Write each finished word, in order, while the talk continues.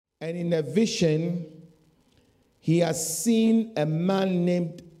And in a vision, he has seen a man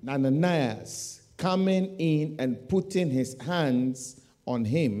named Ananias coming in and putting his hands on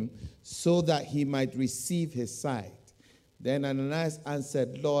him so that he might receive his sight. Then Ananias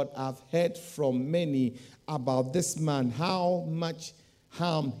answered, Lord, I've heard from many about this man, how much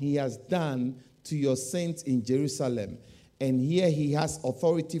harm he has done to your saints in Jerusalem. And here he has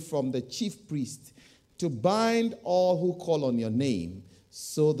authority from the chief priest to bind all who call on your name.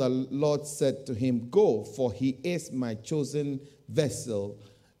 So the Lord said to him, go, for he is my chosen vessel,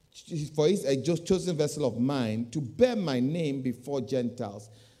 for he is a chosen vessel of mine to bear my name before Gentiles,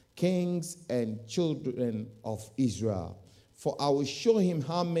 kings and children of Israel. For I will show him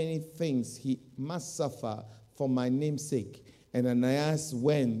how many things he must suffer for my name's sake. And Ananias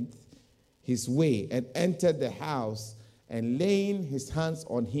went his way and entered the house, and laying his hands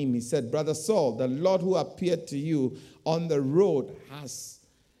on him, he said, Brother Saul, the Lord who appeared to you on the road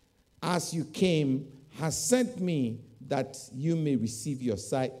as you came, has sent me that you may receive your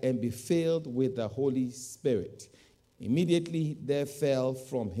sight and be filled with the Holy Spirit. Immediately there fell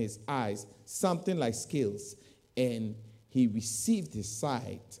from his eyes something like scales, and he received his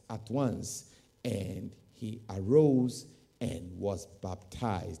sight at once, and he arose and was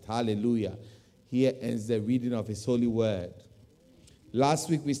baptized. Hallelujah. Here ends the reading of his holy word. Last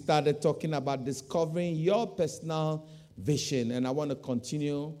week we started talking about discovering your personal vision, and I want to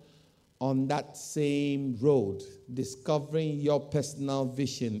continue on that same road, discovering your personal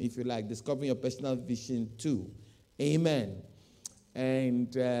vision, if you like, discovering your personal vision too. Amen.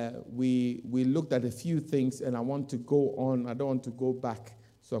 And we looked at a few things, and I want to go on. I don't want to go back,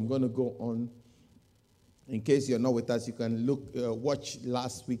 so I'm going to go on. In case you're not with us, you can watch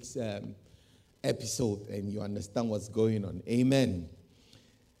last week's episode, and you understand what's going on. Amen.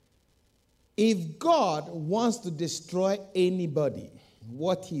 If God wants to destroy anybody,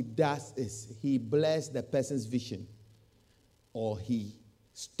 what he does is he blesses the person's vision, or he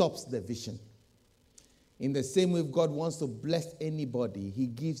stops the vision. In the same way, if God wants to bless anybody, he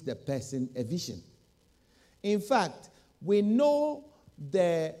gives the person a vision. In fact, we know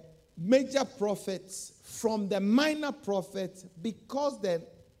the major prophets from the minor prophets because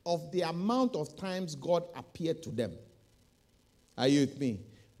of the amount of times God appeared to them. Are you with me?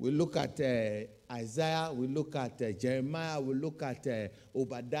 We look at Isaiah, we look at Jeremiah, we look at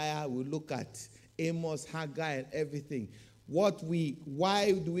Obadiah, we look at Amos, Haggai, and everything. Why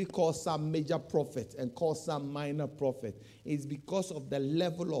do we call some major prophets and call some minor prophets? It's because of the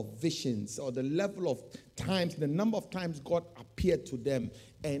level of visions, or the level of times, the number of times God appeared to them,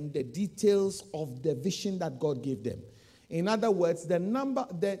 and the details of the vision that God gave them. In other words, the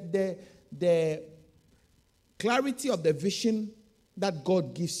clarity of the vision that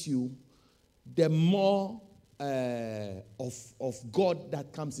God gives you, the more of God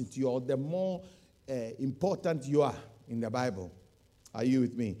that comes into you, or the more important you are in the Bible. Are you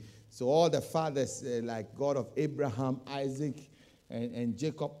with me? So all the fathers, like God of Abraham, Isaac, and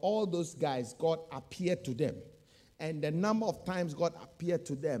Jacob, all those guys, God appeared to them. And the number of times God appeared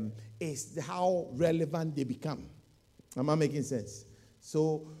to them is how relevant they become. Am I making sense?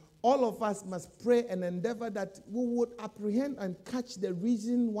 So all of us must pray and endeavor that we would apprehend and catch the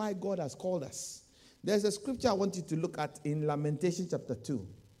reason why God has called us. There's a scripture I want you to look at in Lamentation chapter 2.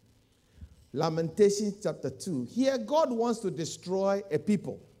 Lamentation chapter 2. Here God wants to destroy a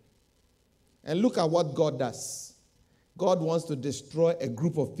people. And look at what God does. God wants to destroy a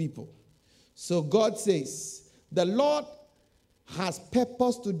group of people. So God says, the Lord has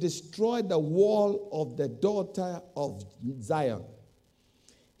purpose to destroy the wall of the daughter of Zion.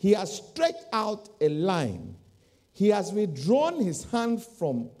 He has stretched out a line. He has withdrawn his hand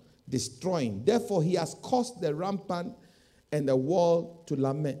from destroying. Therefore, he has caused the rampart and the wall to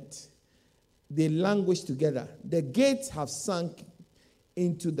lament. They languish together. The gates have sunk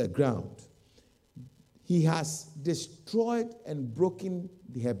into the ground. He has destroyed and broken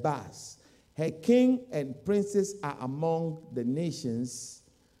her bars. Her king and princes are among the nations.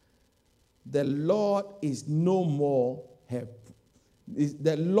 The Lord is no more.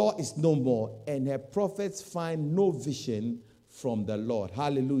 The law is no more, and her prophets find no vision from the Lord.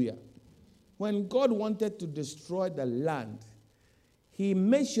 Hallelujah. When God wanted to destroy the land, he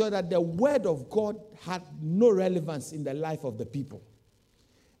made sure that the word of God had no relevance in the life of the people.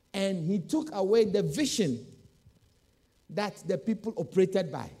 And he took away the vision that the people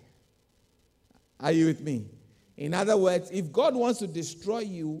operated by. Are you with me? In other words, if God wants to destroy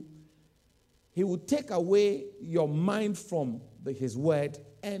you, he will take away your mind from his word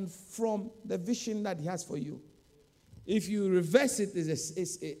and from the vision that he has for you. If you reverse it,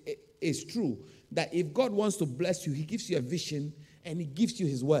 it's true that if God wants to bless you, he gives you a vision, and he gives you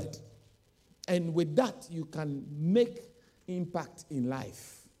his word. And with that, you can make impact in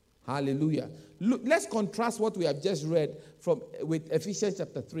life. Hallelujah. Look, let's contrast what we have just read with Ephesians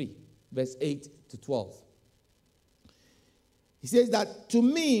chapter 3, verse 8 to 12. He says that, to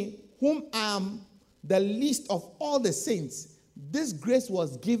me, whom I am the least of all the saints, this grace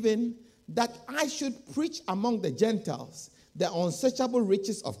was given that I should preach among the Gentiles the unsearchable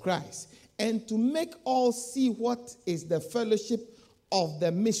riches of Christ, and to make all see what is the fellowship of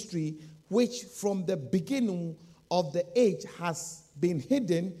the mystery, which from the beginning of the age has been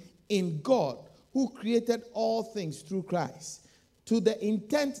hidden in God, who created all things through Christ, to the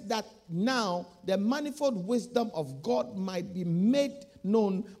intent that now the manifold wisdom of God might be made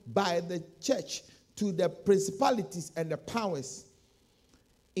known by the church to the principalities and the powers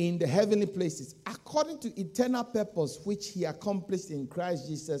in the heavenly places, according to eternal purpose which he accomplished in Christ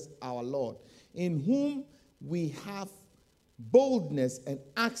Jesus our Lord, in whom we have boldness and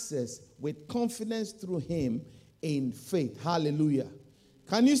access with confidence through him in faith. Hallelujah.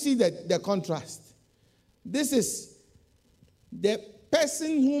 Can you see the contrast? This is the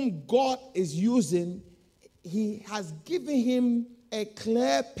person whom God is using. He has given him a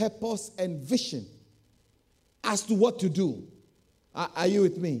clear purpose and vision as to what to do. Are you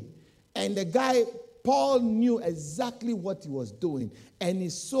with me? And the guy, Paul, knew exactly what he was doing. And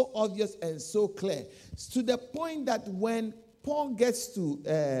it's so obvious and so clear. To the point that when Paul gets to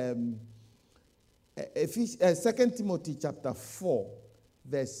 2 Timothy chapter 4,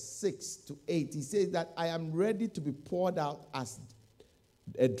 verse 6 to 8, he says that I am ready to be poured out as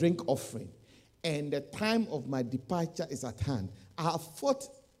a drink offering, and the time of my departure is at hand. I have fought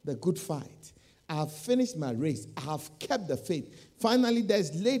the good fight. I have finished my race. I have kept the faith. Finally, there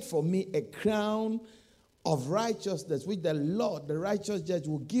is laid for me a crown of righteousness, which the Lord, the righteous judge,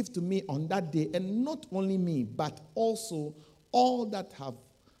 will give to me on that day. And not only me, but also all that have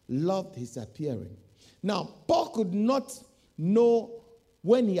loved his appearing. Now, Paul could not know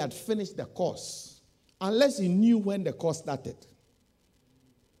when he had finished the course, unless he knew when the course started.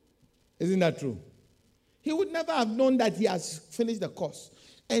 Isn't that true? He would never have known that he has finished the course.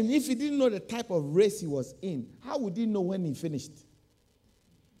 And if he didn't know the type of race he was in, how would he know when he finished?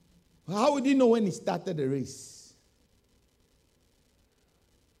 How would he know when he started the race?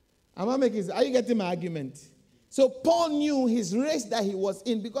 Are you getting my argument? So Paul knew his race that he was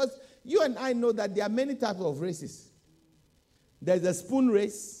in, because you and I know that there are many types of races. There's the spoon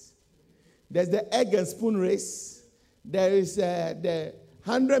race. There's the egg and spoon race. There is the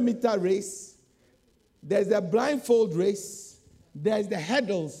 100-meter race. There's the blindfold race. There's the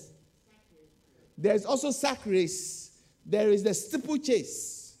hurdles. There's also sack race. There is the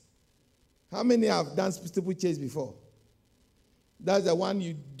steeplechase. How many have done steeplechase before? That's the one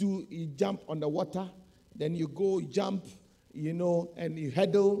you do, you jump on the water, then you go jump, and you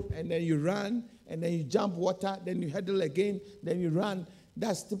hurdle, and then you run, and then you jump water, then you hurdle again, then you run.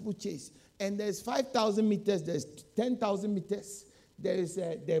 That's steeplechase. And there's 5,000 meters, there's 10,000 meters. There is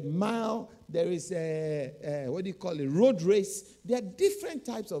the mile, there is road race. There are different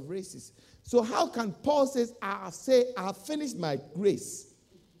types of races. So how can Paul say, I have finished my race?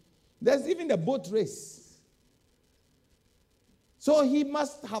 There's even the boat race. So he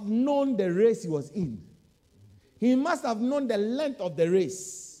must have known the race he was in. He must have known the length of the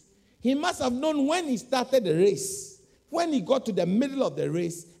race. He must have known when he started the race, when he got to the middle of the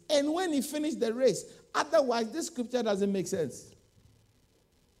race, and when he finished the race. Otherwise, this scripture doesn't make sense.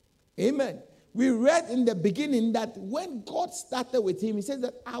 Amen. We read in the beginning that when God started with him, he said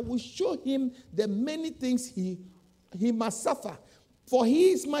that I will show him the many things he must suffer. For he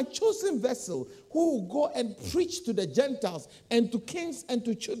is my chosen vessel who will go and preach to the Gentiles and to kings and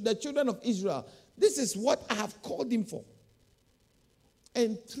to the children of Israel. This is what I have called him for.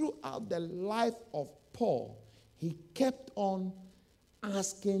 And throughout the life of Paul, he kept on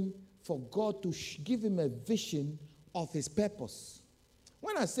asking for God to give him a vision of his purpose.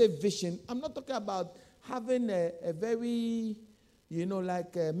 When I say vision, I'm not talking about having a very,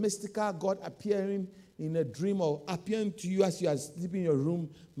 like a mystical God appearing in a dream or appearing to you as you are sleeping in your room.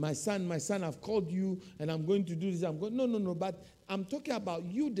 My son, I've called you and I'm going to do this. No. But I'm talking about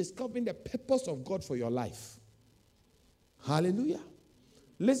you discovering the purpose of God for your life. Hallelujah.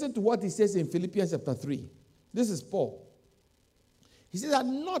 Listen to what he says in Philippians chapter 3. This is Paul. He says that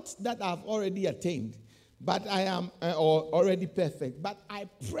not that I've already attained, but I am already perfect. But I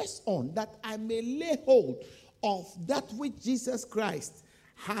press on that I may lay hold of that which Jesus Christ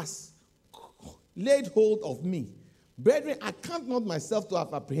has laid hold of me. Brethren, I count not myself to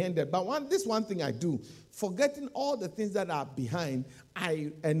have apprehended, but this one thing I do, forgetting all the things that are behind,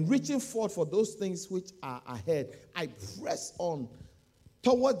 and reaching forth for those things which are ahead, I press on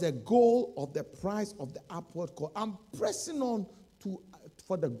toward the goal of the prize of the upward call. I'm pressing on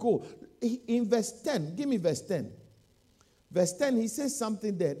for the goal. In verse 10, give me verse 10. Verse 10, he says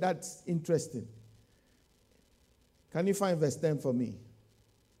something there that's interesting. Can you find verse 10 for me?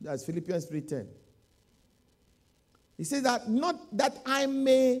 That's Philippians 3:10. He says that not that I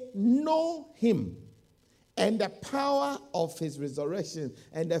may know him and the power of his resurrection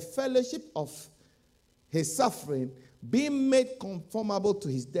and the fellowship of his suffering, being made conformable to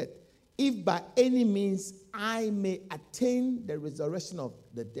his death, if by any means I may attain the resurrection of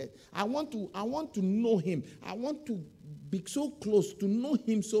the dead. I want to know him. I want to be so close to know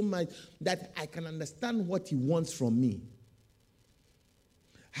him so much that I can understand what he wants from me.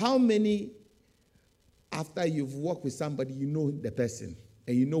 How many, after you've worked with somebody, you know the person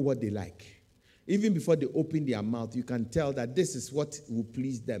and you know what they like? Even before they open their mouth, you can tell that this is what will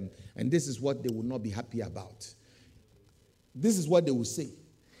please them and this is what they will not be happy about. This is what they will say.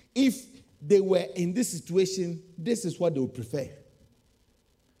 If they were in this situation, this is what they would prefer.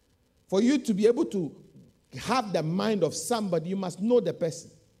 For you to be able to have the mind of somebody, you must know the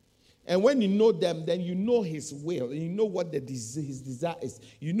person. And when you know them, then you know his will. And you know what his desire is.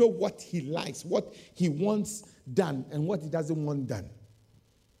 You know what he likes, what he wants done, and what he doesn't want done.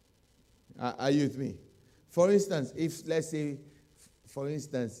 Are you with me? For instance, if, let's say, for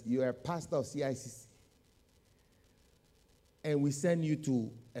instance, you are a pastor of CICC, and we send you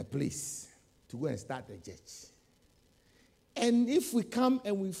to a place to go and start a church. And if we come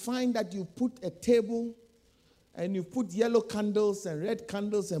and we find that you put a table and you put yellow candles and red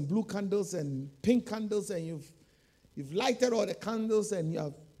candles and blue candles and pink candles and you've lighted all the candles and you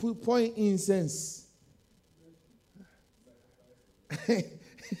have pouring incense.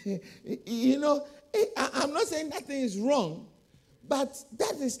 You know, I'm not saying that thing is wrong, but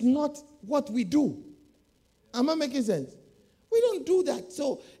that is not what we do. Am I making sense? We don't do that.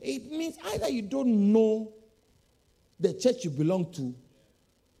 So it means either you don't know the church you belong to,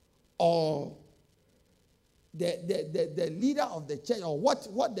 or the leader of the church, or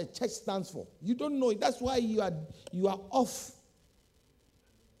what the church stands for. You don't know it. That's why you are off.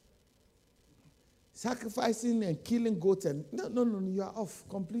 Sacrificing and killing goats and no, you are off,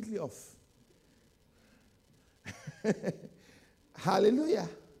 completely off. Hallelujah.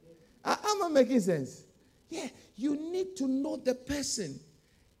 Am I making sense? Yeah, you need to know the person.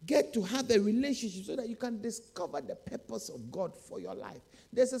 Get to have a relationship so that you can discover the purpose of God for your life.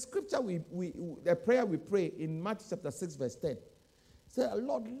 There's a scripture, a prayer we pray in Matthew chapter 6, verse 10. It says,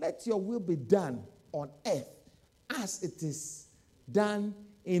 Lord, let your will be done on earth as it is done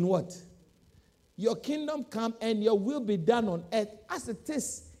in what? Your kingdom come and your will be done on earth as it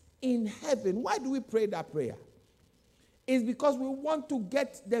is in heaven. Why do we pray that prayer? It's because we want to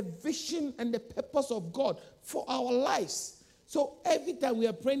get the vision and the purpose of God for our lives. So every time we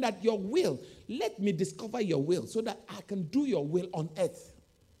are praying that your will, let me discover your will so that I can do your will on earth.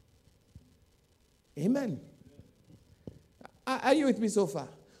 Amen. Are you with me so far?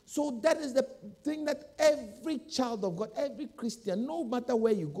 So that is the thing that every child of God, every Christian, no matter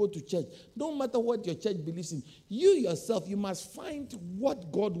where you go to church, no matter what your church believes in, you yourself, you must find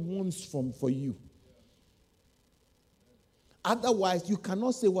what God wants for you. Otherwise, you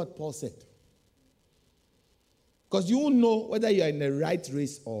cannot say what Paul said. Because you won't know whether you are in the right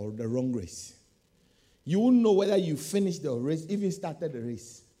race or the wrong race. You won't know whether you finished the race, even started the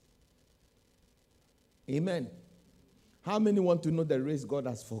race. Amen. How many want to know the race God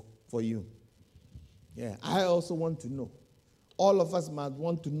has for you? Yeah, I also want to know. All of us must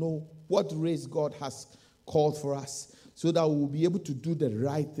want to know what race God has called for us so that we will be able to do the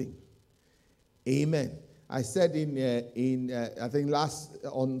right thing. Amen. I said I think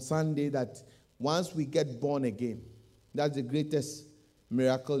on Sunday that once we get born again, that's the greatest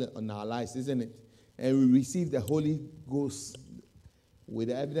miracle in our lives, isn't it? And we receive the Holy Ghost with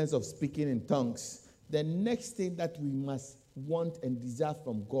the evidence of speaking in tongues. The next thing that we must want and desire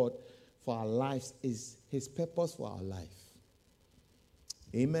from God for our lives is his purpose for our life.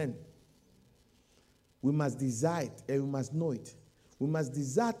 Amen. We must desire it and we must know it. We must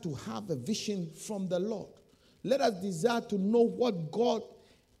desire to have a vision from the Lord. Let us desire to know what God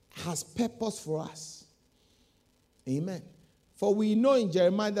has purpose for us. Amen. For we know in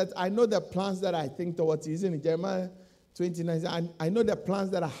Jeremiah that I know the plans that I think towards you. Isn't it? Jeremiah 29, I know the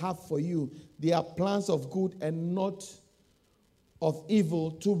plans that I have for you. They are plans of good and not of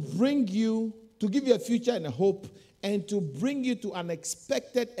evil, to bring you to give you a future and a hope, and to bring you to an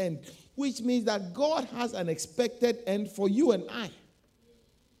expected end, which means that God has an expected end for you and I.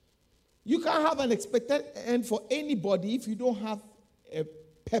 You can't have an expected end for anybody if you don't have a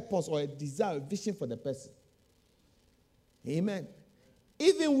purpose or a desire, a vision for the person. Amen.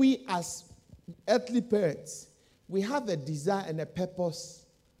 Even we as earthly parents, we have a desire and a purpose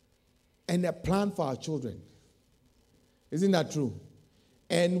and a plan for our children. Isn't that true?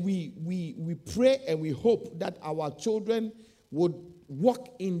 And we pray and we hope that our children would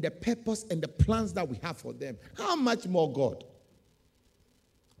walk in the purpose and the plans that we have for them. How much more God?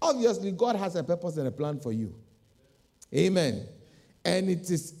 Obviously, God has a purpose and a plan for you. Amen. And it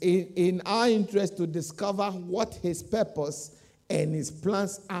is in our interest to discover what his purpose and his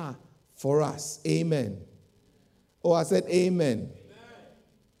plans are for us. Amen. Oh, I said amen.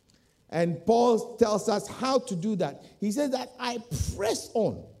 And Paul tells us how to do that. He says that I press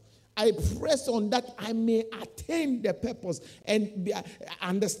on that I may attain the purpose and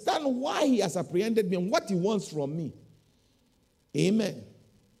understand why he has apprehended me and what he wants from me. Amen.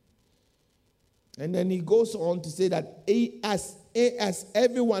 And then he goes on to say that as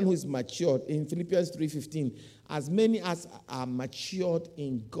everyone who is matured, in Philippians 3:15, as many as are matured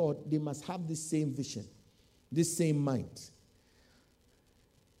in God, they must have the same vision, this same mind.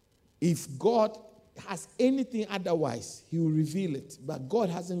 If God has anything otherwise, he will reveal it. But God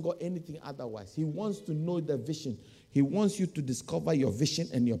hasn't got anything otherwise. He wants to know the vision. He wants you to discover your vision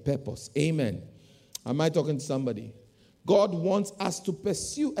and your purpose. Amen. Am I talking to somebody? God wants us to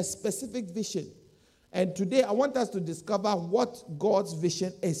pursue a specific vision. And today I want us to discover what God's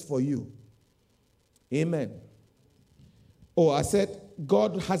vision is for you. Amen. Oh, I said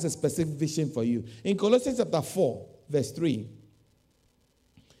God has a specific vision for you. In Colossians chapter 4, verse 3,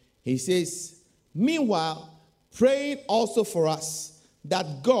 he says, meanwhile, praying also for us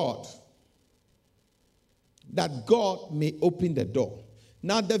that God may open the door.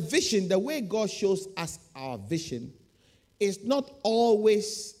 Now, the vision, the way God shows us our vision, is not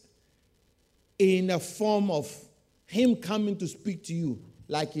always in a form of him coming to speak to you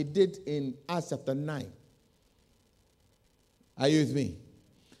like he did in Acts chapter 9. Are you with me?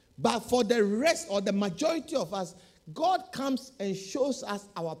 But for the rest or the majority of us, God comes and shows us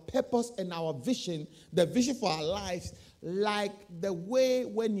our purpose and our vision, the vision for our lives, like the way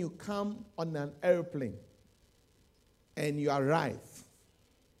when you come on an airplane and you arrive.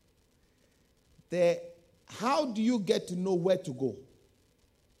 How do you get to know where to go?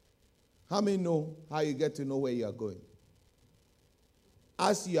 How many know how you get to know where you are going?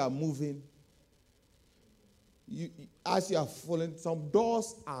 As you are moving, as you are following, some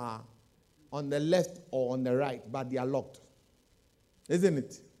doors are on the left or on the right, but they are locked. Isn't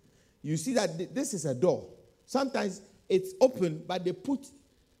it? You see that this is a door. Sometimes it's open, but they put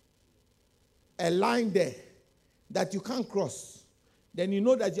a line there that you can't cross. Then you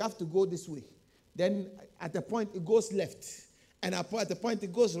know that you have to go this way. Then at the point it goes left. And at the point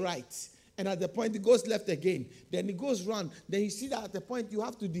it goes right. And at the point it goes left again. Then it goes round. Then you see that at the point you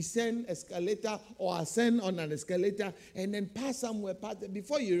have to descend escalator or ascend on an escalator and then pass somewhere.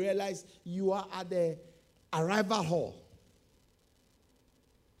 Before you realize you are at the arrival hall.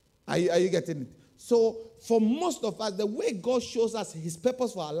 Are you getting it? So for most of us, the way God shows us his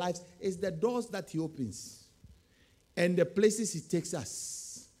purpose for our lives is the doors that he opens. And the places he takes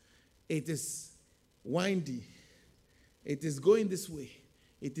us. It is windy. It is going this way.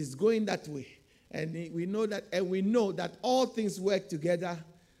 It is going that way. And we know that all things work together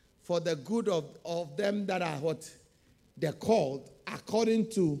for the good of them that are what? They're called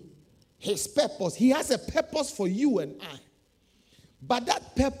according to his purpose. He has a purpose for you and I. But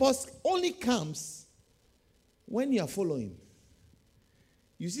that purpose only comes when you are following.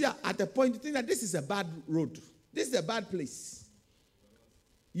 You see that at the point you think that this is a bad road. This is a bad place.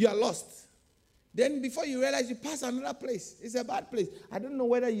 You are lost. Then before you realize you pass another place. It's a bad place. I don't know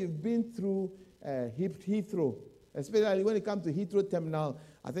whether you've been through Heathrow, especially when it comes to Heathrow Terminal,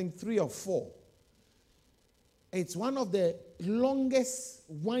 I think 3 or 4. It's one of the longest,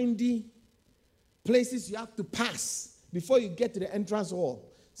 windy places you have to pass before you get to the entrance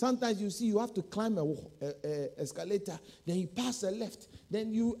hall. Sometimes you see you have to climb an escalator, then you pass a left.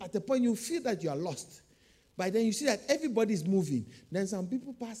 Then at the point you feel that you are lost. But then you see that everybody is moving. Then some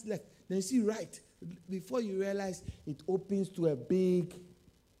people pass left. Then you see right. Before you realize, it opens to a big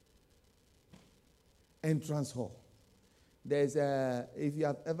entrance hall. There's if you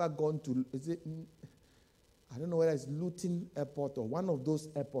have ever gone to, I don't know whether it's Luton Airport or one of those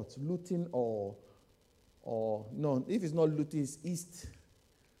airports, Luton or no, if it's not Luton, it's East,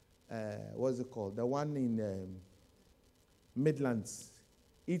 what's it called? The one in Midlands.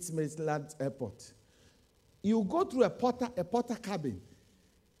 East Midlands Airport. You go through a porter cabin.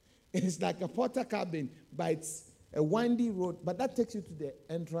 It's like a porter cabin, but it's a windy road, but that takes you to the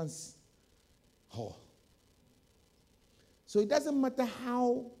entrance hall. So it doesn't matter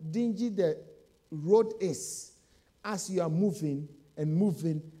how dingy the road is, as you are moving and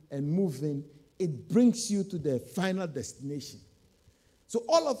moving and moving, it brings you to the final destination. So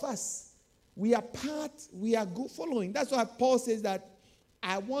all of us, we are following. That's why Paul says that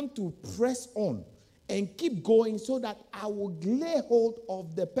I want to press on and keep going so that I will lay hold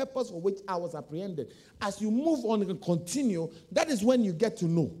of the purpose for which I was apprehended. As you move on and continue, that is when you get to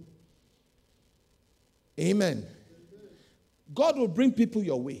know. Amen. God will bring people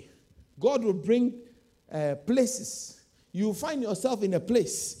your way. God will bring places. You find yourself in a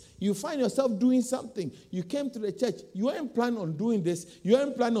place. You find yourself doing something. You came to the church. You weren't planning on doing this. You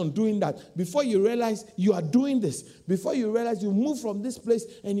weren't planning on doing that. Before you realize you are doing this. Before you realize you move from this place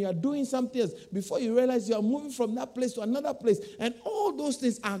and you are doing something else. Before you realize you are moving from that place to another place. And all those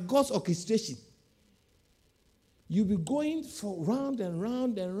things are God's orchestration. You'll be going for round and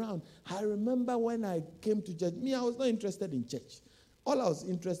round and round. I remember when I came to church, I was not interested in church. All I was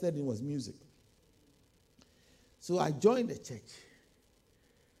interested in was music. So I joined the church.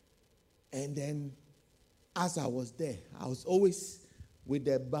 And then, as I was there, I was always with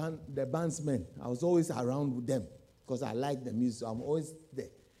the bandsmen. I was always around with them because I like the music. So I'm always there.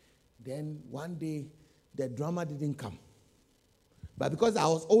 Then one day, the drummer didn't come. But because I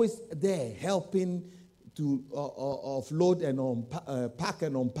was always there helping to offload and pack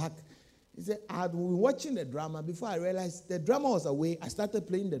and unpack, he said, I'd been watching the drama. Before I realized the drummer was away, I started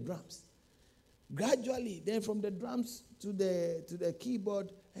playing the drums. Gradually, then from the drums to the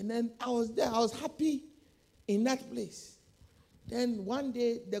keyboard, and then I was there. I was happy in that place. Then one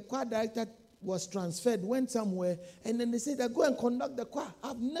day, the choir director was transferred, went somewhere, and then they said, go and conduct the choir.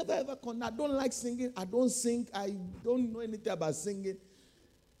 I've never ever conducted. I don't like singing. I don't sing. I don't know anything about singing.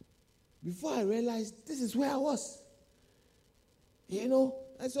 Before I realized, this is where I was. And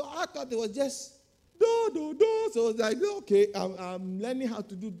so I thought it was just do. So I was like, okay, I'm learning how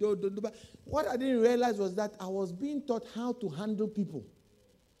to do do. But what I didn't realize was that I was being taught how to handle people.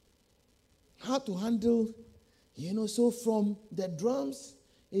 How to handle, so from the drums,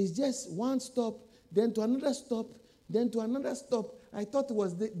 it's just one stop, then to another stop, then to another stop. I thought it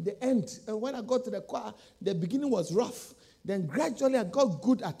was the end. And when I got to the choir, the beginning was rough. Then gradually I got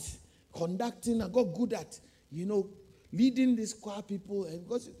good at conducting. I got good at, leading these choir people. And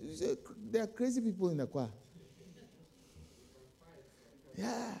because there are crazy people in the choir.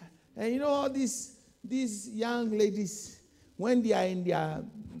 Yeah. And all these young ladies, when they are in their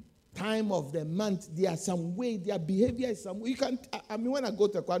time of the month, there are some way, their behavior is some way. You can't, when I go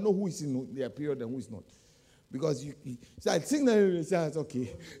to a choir, I know who is in their period and who is not. Because so I sing and say, it's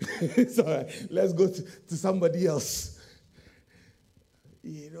okay. It's all right. Let's go to somebody else.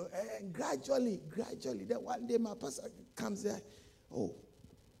 And gradually, then one day my pastor comes there. Oh,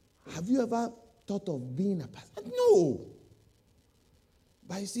 have you ever thought of being a pastor? No.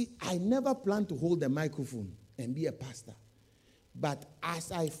 But you see, I never planned to hold the microphone and be a pastor. But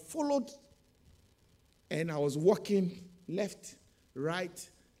as I followed and I was walking left, right,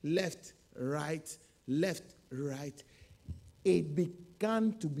 it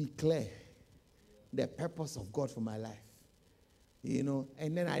began to be clear the purpose of God for my life.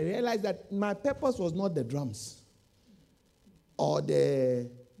 And then I realized that my purpose was not the drums or the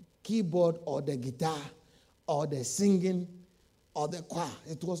keyboard or the guitar or the singing or the choir.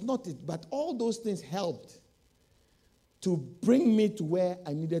 It was not it, but all those things helped to bring me to where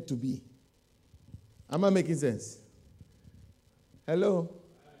I needed to be. Am I making sense? Hello?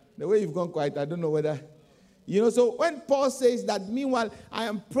 The way you've gone quiet, I don't know whether... so when Paul says that, meanwhile, I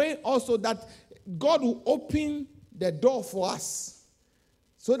am praying also that God will open the door for us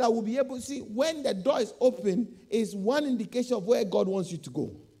so that we'll be able to see when the door is open is one indication of where God wants you to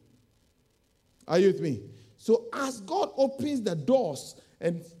go. Are you with me? So as God opens the doors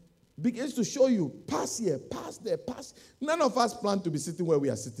and begins to show you, pass here, pass there, pass. None of us plan to be sitting where we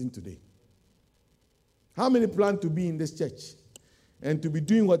are sitting today. How many plan to be in this church and to be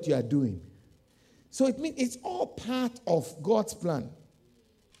doing what you are doing? So it means it's all part of God's plan.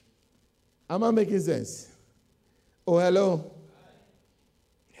 Am I making sense? Oh, hello?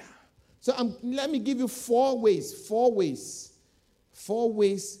 Yeah. So let me give you four ways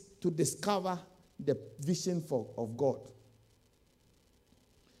to discover the vision of God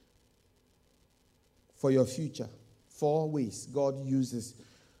for your future. 4 ways God uses.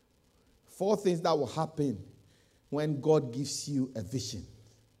 4 things that will happen when God gives you a vision.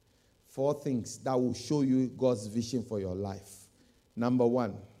 4 things that will show you God's vision for your life. Number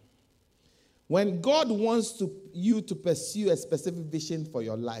one, when God wants you to pursue a specific vision for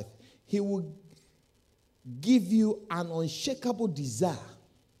your life, He will give you an unshakable desire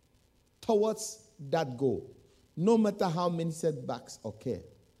towards that goal, no matter how many setbacks occur.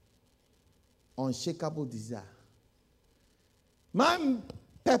 Unshakable desire. My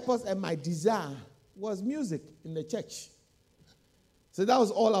purpose and my desire was music in the church. So that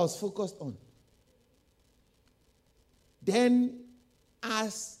was all I was focused on. Then,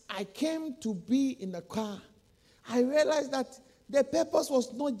 as I came to be in the car, I realized that the purpose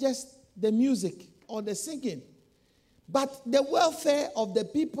was not just the music or the singing, but the welfare of the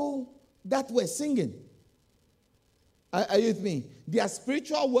people that were singing. Are you with me? Their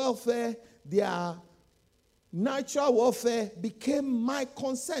spiritual welfare, their natural welfare became my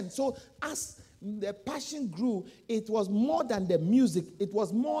concern. So as the passion grew, it was more than the music. It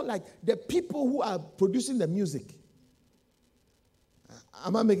was more like the people who are producing the music.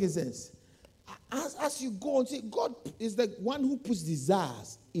 Am I making sense? As you go on, see, God is the one who puts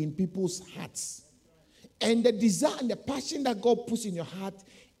desires in people's hearts. And the desire and the passion that God puts in your heart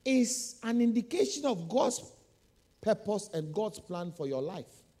is an indication of God's purpose and God's plan for your life.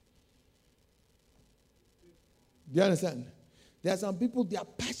 Do you understand? There are some people, their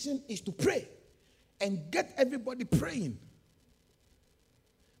passion is to pray and get everybody praying.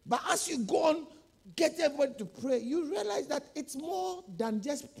 But as you go on, get everybody to pray, you realize that it's more than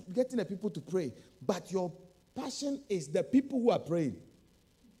just getting the people to pray, but your passion is the people who are praying.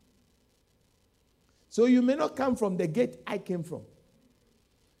 So you may not come from the gate I came from.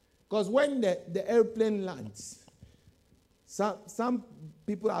 Because when the airplane lands, some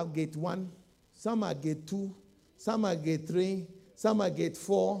people are gate 1, some are gate 2, some are gate 3, some are gate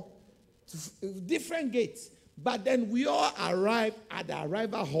 4, different gates. But then we all arrive at the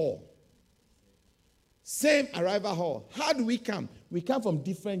arrival hall. Same arrival hall. How do we come? We come from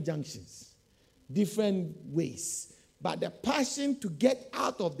different junctions, different ways. But the passion to get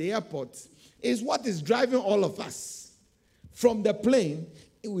out of the airport is what is driving all of us. From the plane,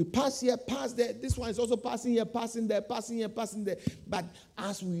 we pass here, pass there. This one is also passing here, passing there, passing here, passing there. But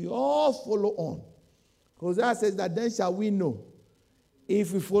as we all follow on, Hosea says that then shall we know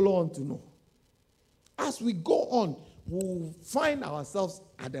if we follow on to know. As we go on, we'll find ourselves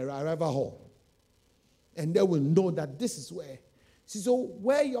at the arrival hall. And then we'll know that this is where. See, so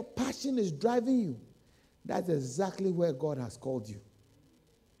where your passion is driving you, that's exactly where God has called you.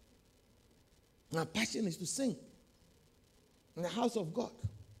 My passion is to sing in the house of God,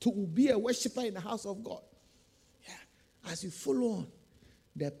 to be a worshiper in the house of God. Yeah. As you follow on,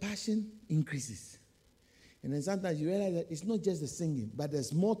 the passion increases. And then sometimes you realize that it's not just the singing, but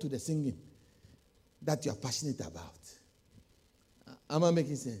there's more to the singing that you're passionate about. Am I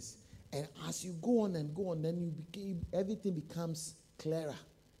making sense? And as you go on, then everything becomes clearer.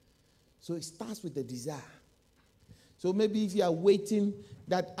 So it starts with the desire. So maybe if you are waiting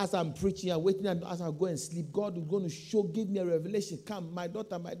that as I'm preaching, I'm waiting and as I go and sleep, God is going to give me a revelation. Come, my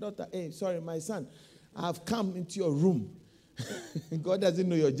daughter, my son, I've come into your room. God doesn't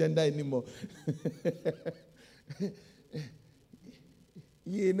know your gender anymore.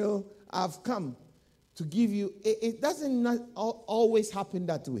 I've come to give you. It doesn't always happen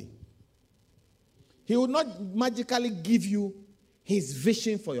that way. He will not magically give you his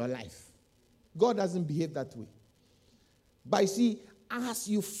vision for your life. God doesn't behave that way. But you see, as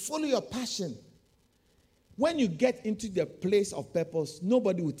you follow your passion, when you get into the place of purpose,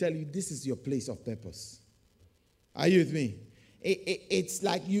 nobody will tell you this is your place of purpose. Are you with me? It's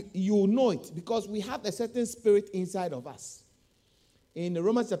like you know it because we have a certain spirit inside of us. In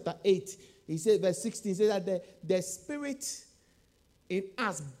Romans chapter 8, he says, verse 16, he says that the spirit in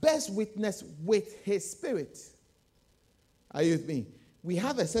us bears witness with his spirit. Are you with me? We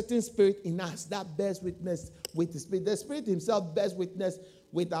have a certain spirit in us that bears witness with the spirit. The spirit himself bears witness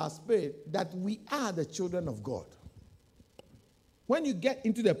with our spirit that we are the children of God. When you get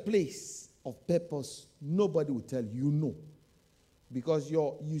into the place of purpose, nobody will tell you no. Because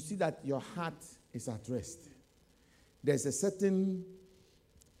you see that your heart is at rest. There's a certain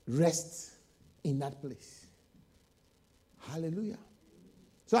rest in that place. Hallelujah.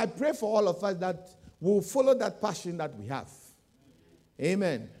 So I pray for all of us that we'll follow that passion that we have.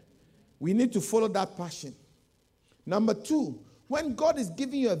 Amen. We need to follow that passion. Number 2, when God is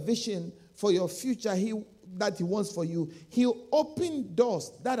giving you a vision for your future that he wants for you, he'll open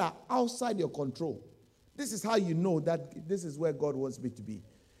doors that are outside your control. This is how you know that this is where God wants me to be.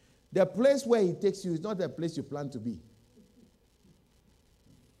 The place where he takes you is not the place you plan to be.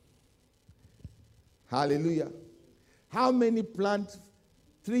 Hallelujah. How many planned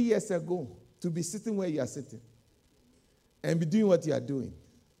 3 years ago to be sitting where you are sitting? and be doing what you are doing.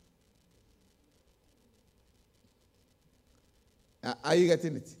 Are you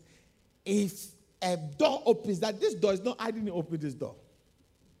getting it? If a door opens, that this door is not, I didn't open this door.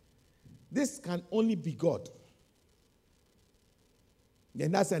 This can only be God.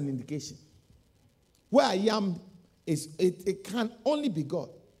 Then that's an indication. Where I am, it can only be God.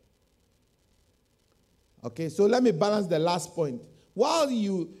 Okay, so let me balance the last point. While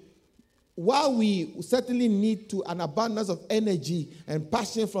we certainly need to an abundance of energy and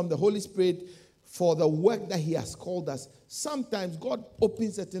passion from the Holy Spirit for the work that He has called us, sometimes God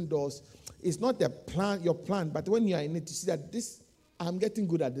opens certain doors. It's not the plan, your plan, but when you are in it, you see that I'm getting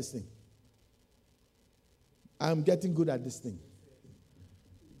good at this thing. I'm getting good at this thing.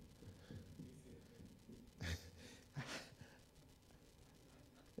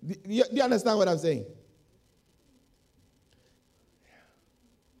 Do you understand what I'm saying?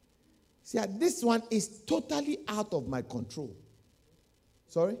 See, this one is totally out of my control.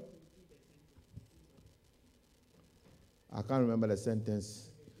 Sorry? I can't remember the sentence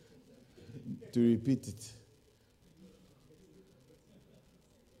to repeat it.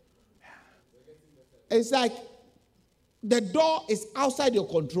 It's like the door is outside your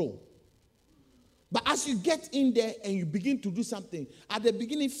control. But as you get in there and you begin to do something, at the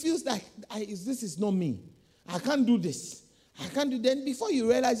beginning it feels like this is not me. I can't do this. I can't do that. Then before you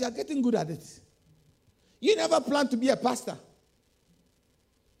realize you're getting good at it. You never planned to be a pastor.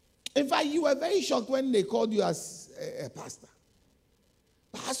 In fact, you were very shocked when they called you as a pastor.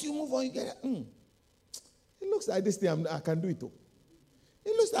 But as you move on, you get, it looks like this thing, I can do it too.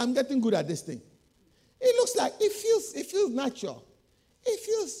 It looks like I'm getting good at this thing. It looks like it feels natural. It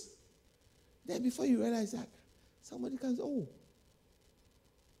feels. Then before you realize that, somebody can say, oh,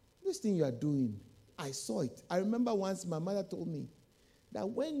 this thing you are doing, I saw it. I remember once my mother told me that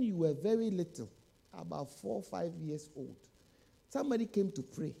when you were very little, about 4 or 5 years old, somebody came to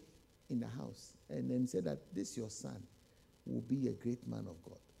pray in the house and then said that this your son will be a great man of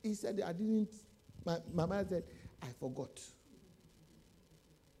God. He said, my mother said, I forgot.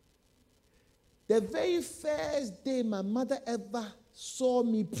 The very first day my mother ever saw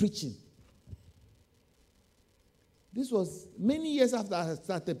me preaching, this was many years after I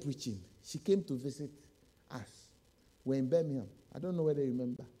started preaching. She came to visit us. We're in Birmingham. I don't know whether you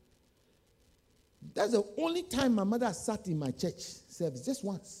remember. That's the only time my mother sat in my church service, just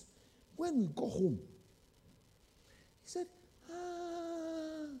once. When we got home, he said,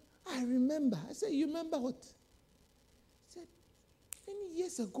 I remember. I said, you remember what? He said, many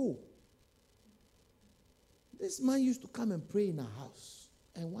years ago, this man used to come and pray in our house.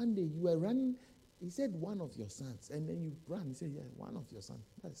 And one day you were running. He said, one of your sons. And then you ran. He said, yeah, one of your sons.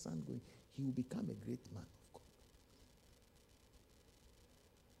 That son going, he will become a great man of God.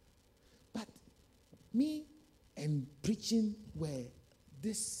 But me and preaching were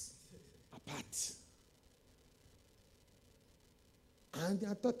this apart. And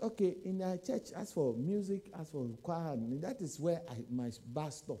I thought, okay, in our church, as for music, as for choir, that is where my bar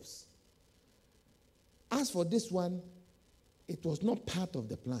stops. As for this one, it was not part of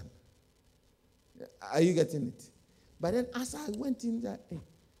the plan. Are you getting it? But then as I went in there,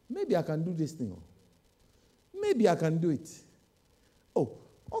 maybe I can do this thing. Maybe I can do it. Oh,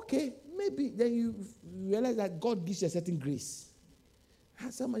 okay. Maybe then you realize that God gives you a certain grace.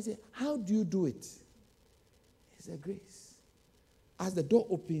 And somebody say, how do you do it? It's a grace. As the door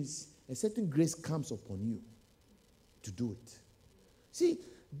opens, a certain grace comes upon you to do it. See,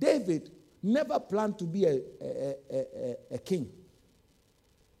 David never planned to be a king.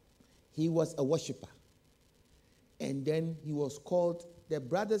 He was a worshiper. And then he was called, the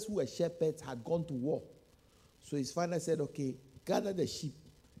brothers who were shepherds had gone to war. So his father said, okay, gather the sheep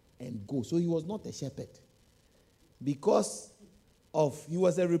and go. So he was not a shepherd. Because he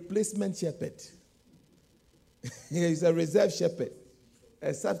was a replacement shepherd. He's a reserve shepherd.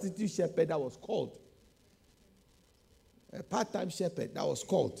 A substitute shepherd that was called. A part-time shepherd that was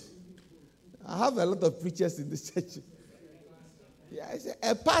called. I have a lot of preachers in this church. Yeah,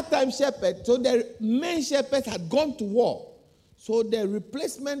 a part-time shepherd. So the main shepherd had gone to war. So the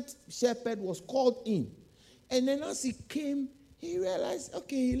replacement shepherd was called in. And then as he came, he realized,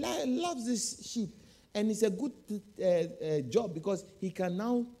 okay, he loves this sheep. And it's a good job because he can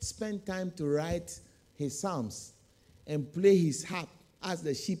now spend time to write his psalms and play his harp as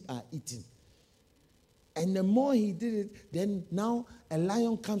the sheep are eating. And the more he did it, then now a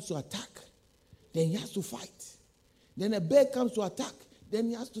lion comes to attack. Then he has to fight. Then a bear comes to attack. Then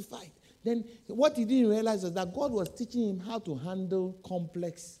he has to fight. Then what he didn't realize is that God was teaching him how to handle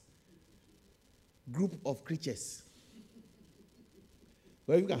complex group of creatures.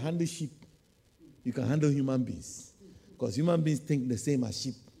 Well, you can handle sheep. You can handle human beings. Because human beings think the same as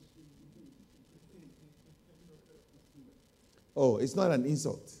sheep. Oh, it's not an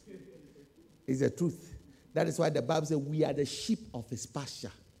insult. It's the truth. That is why the Bible says we are the sheep of his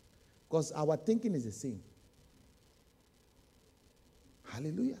pasture. Because our thinking is the same.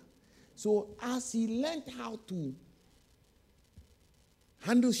 Hallelujah. So as he learned how to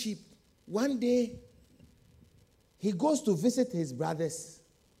handle sheep, one day he goes to visit his brothers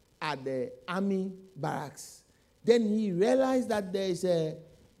at the army barracks. Then he realized that there is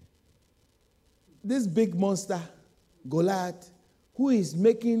this big monster, Goliath, who is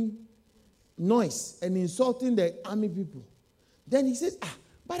making noise and insulting the army people. Then he says,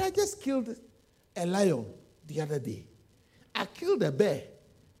 but I just killed a lion the other day. I killed a bear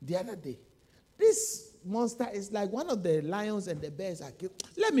the other day. This monster is like one of the lions and the bears I killed.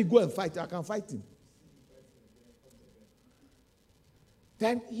 Let me go and fight. I can fight him.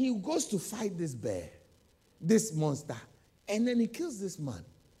 Then he goes to fight this bear, this monster, and then he kills this man.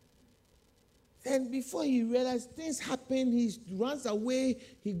 Then before he realizes things happen, he runs away,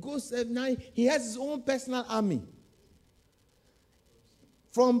 he goes at night, he has his own personal army.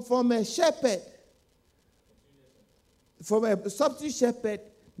 From a shepherd, from a substitute shepherd,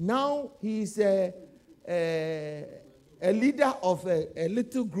 now he's a leader of a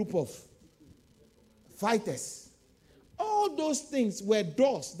little group of fighters. All those things were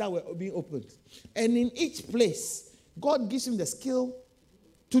doors that were being opened. And in each place, God gives him the skill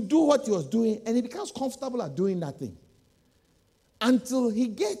to do what he was doing, and he becomes comfortable at doing that thing. Until he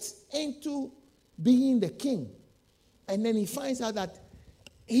gets into being the king. And then he finds out that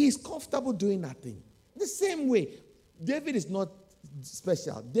he's comfortable doing that thing. The same way, David is not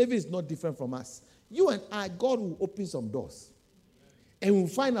special. David is not different from us. You and I, God will open some doors. And we'll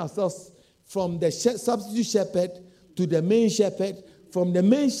find ourselves from the substitute shepherd to the main shepherd, from the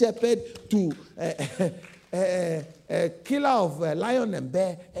main shepherd to a killer of a lion and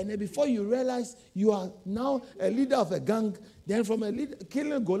bear, and then before you realize you are now a leader of a gang, then from a leader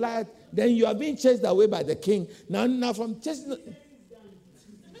killing Goliath, then you are being chased away by the king. Now from chasing...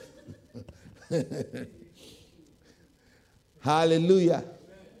 Hallelujah.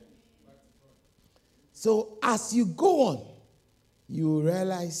 So as you go on, you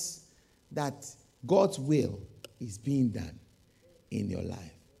realize that God's will is being done in your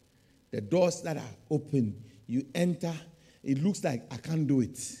life. The doors that are open, you enter, it looks like I can't do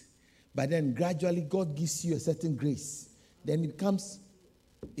it. But then gradually God gives you a certain grace. Then it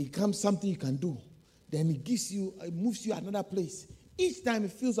becomes something you can do. Then it moves you another place. Each time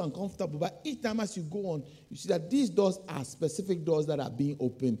it feels uncomfortable, but each time as you go on, you see that these doors are specific doors that are being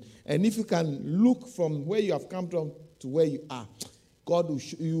opened. And if you can look from where you have come from to where you are, God will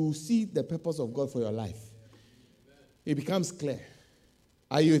you will see the purpose of God for your life. It becomes clear.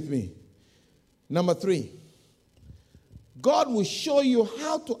 Are you with me? Number 3, God will show you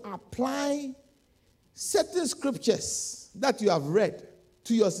how to apply certain scriptures that you have read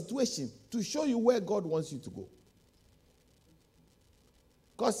to your situation to show you where God wants you to go.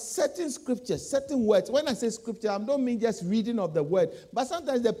 Because certain scriptures, certain words, when I say scripture, I don't mean just reading of the word, but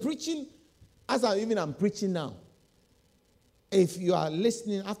sometimes the preaching, as I'm preaching now, if you are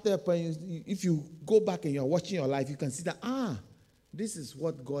listening after a point, if you go back and you're watching your life, you can see that, this is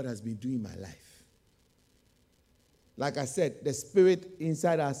what God has been doing in my life. Like I said, the spirit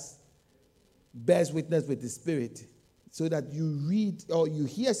inside us bears witness with the spirit, so that you read or you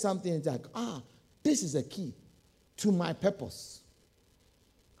hear something and it's like, this is a key to my purpose.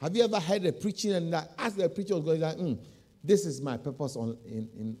 Have you ever heard a preaching and that as the preacher was going like, this is my purpose on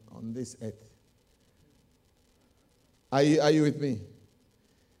this earth? Are you with me?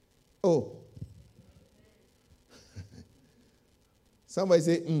 Oh. Somebody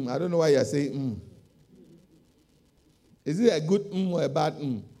say, I don't know why you're saying, Is it a good or a bad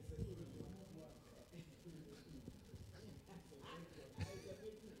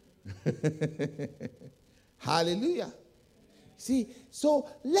Hallelujah. See, so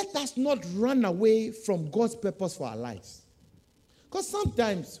let us not run away from God's purpose for our lives. Because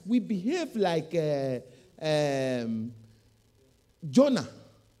sometimes we behave like Jonah.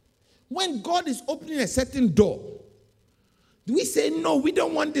 When God is opening a certain door, do we say, no, we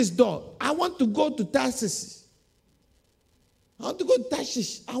don't want this door. I want to go to Tarsus. I want to go to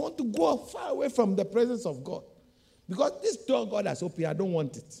Tarshish. I want to go far away from the presence of God. Because this door God has opened, I don't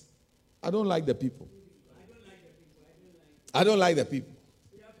want it. I don't like the people. I don't like the people.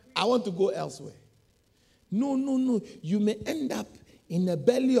 I want to go elsewhere. No. You may end up in the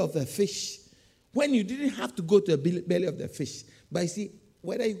belly of a fish when you didn't have to go to the belly of the fish. But you see,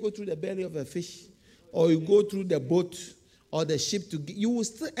 whether you go through the belly of a fish or you go through the boat or the ship, you will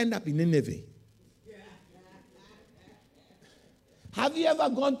still end up in Nineveh. Have you ever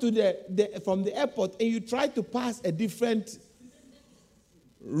gone to from the airport and you try to pass a different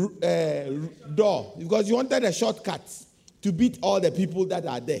door because you wanted a shortcut to beat all the people that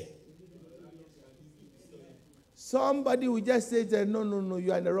are there? Somebody will just say, no,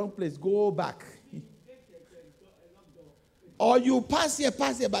 you are in the wrong place. Go back. Or you pass here.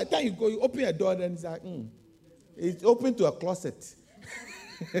 By the time you go, you open a door, then it's like, it's open to a closet.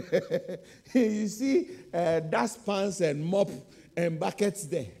 You see dustpans and mop and buckets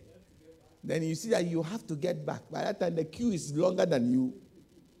there. Then you see that you have to get back. By that time, the queue is longer than you.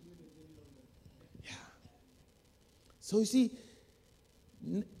 Yeah. So you see,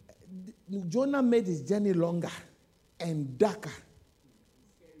 Jonah made his journey longer and darker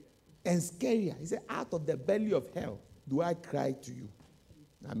and scarier. He said, out of the belly of hell do I cry to you.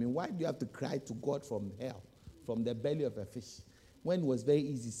 I mean, why do you have to cry to God from hell, from the belly of a fish? When it was very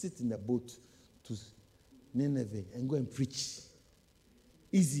easy, sit in a boat to Nineveh and go and preach.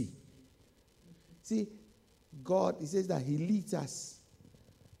 Easy. See, God, he says that he leads us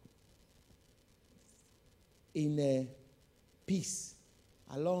in a peace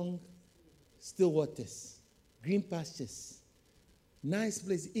along still waters, green pastures, nice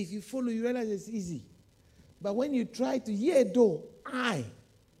place. If you follow, you realize it's easy. But when you try to,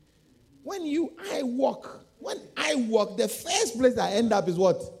 when I walk, the first place I end up is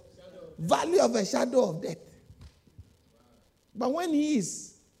what? Valley of a shadow of death. But when he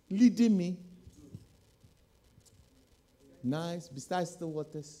is leading me, nice, beside still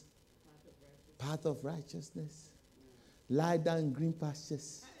waters, path of righteousness, lie down in green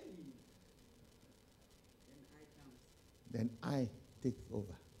pastures, then I take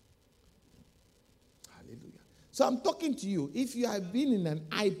over. Hallelujah. So I'm talking to you. If you have been in an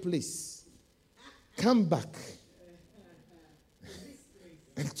I place, come back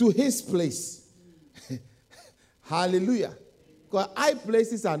to his place. Hallelujah. Because I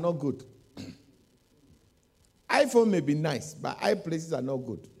places are not good. iPhone may be nice, but I places are not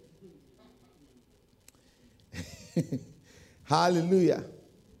good. Hallelujah.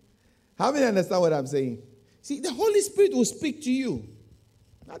 How many understand what I'm saying? See, the Holy Spirit will speak to you.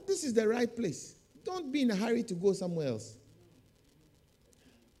 Now, this is the right place. Don't be in a hurry to go somewhere else.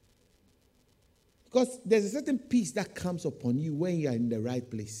 Because there's a certain peace that comes upon you when you are in the right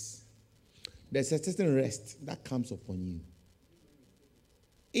place. There's a certain rest that comes upon you.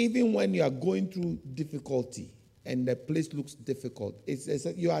 Even when you are going through difficulty and the place looks difficult,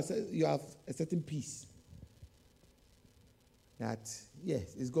 you have a certain peace. That,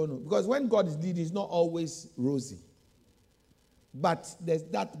 yes, it's going to. Because when God is leading, it's not always rosy. But there's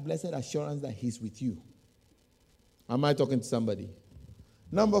that blessed assurance that he's with you. Am I talking to somebody?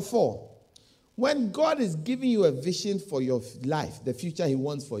 Number 4, when God is giving you a vision for your life, the future he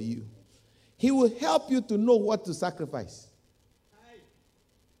wants for you, he will help you to know what to sacrifice.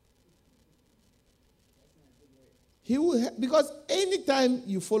 He will, because anytime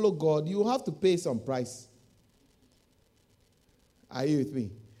you follow God, you have to pay some price. Are you with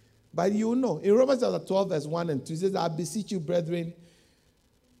me? But you know, in Romans chapter 12, verse 1 and 2, it says, I beseech you, brethren,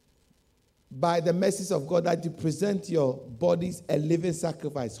 by the mercies of God, that you present your bodies a living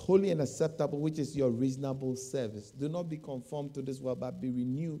sacrifice, holy and acceptable, which is your reasonable service. Do not be conformed to this world, but be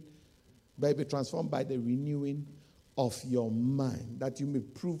renewed, but be transformed by the renewing of your mind, that you may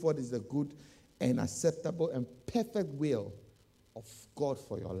prove what is the good and acceptable and perfect will of God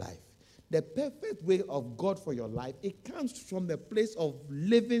for your life. The perfect will of God for your life, it comes from the place of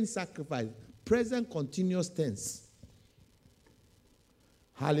living sacrifice, present continuous tense.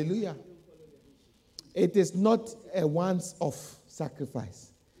 Hallelujah. It is not a once-off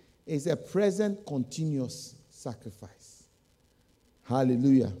sacrifice. It's a present continuous sacrifice.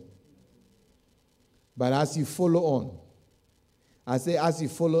 Hallelujah. But as you follow on, as you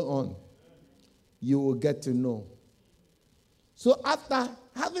follow on, you will get to know. So after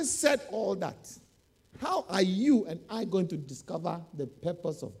having said all that, how are you and I going to discover the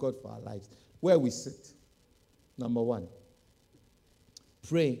purpose of God for our lives? Where we sit. Number 1,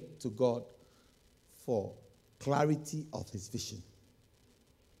 pray to God for clarity of his vision.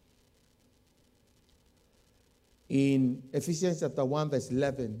 In Ephesians chapter 1, verse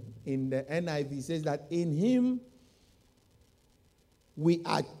 11, in the NIV, it says that in him we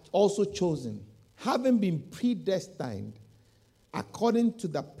are also chosen, having been predestined according to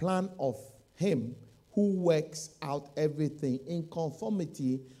the plan of him who works out everything in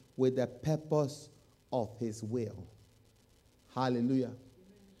conformity with the purpose of his will. Hallelujah.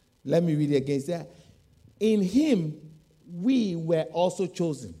 Let me read it again. It says, in him we were also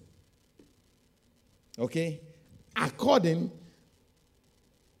chosen. Okay? According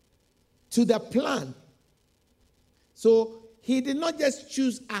to the plan. So he did not just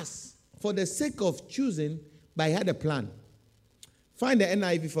choose us for the sake of choosing, but he had a plan. Find the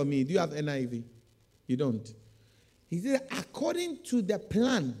NIV for me. Do you have NIV? You don't. He said, according to the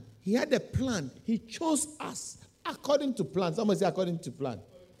plan, he had a plan. He chose us according to plan. Somebody say, according to plan.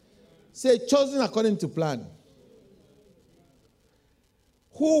 Say, chosen according to plan.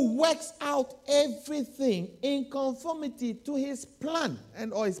 Who works out everything in conformity to his plan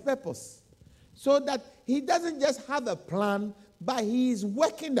and or his purpose. So that he doesn't just have a plan, but he is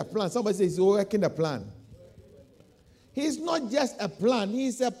working the plan. Somebody says he's working the plan. He's not just a plan.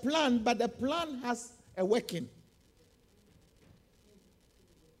 He's a plan, but the plan has a working.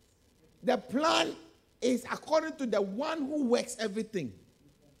 The plan is according to the one who works everything.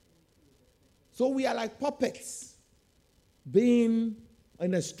 So we are like puppets being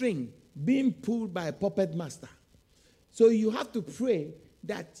on a string, being pulled by a puppet master. So you have to pray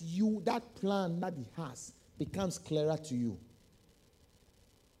that that plan that he has becomes clearer to you.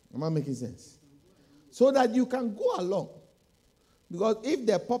 Am I making sense? So that you can go along. Because if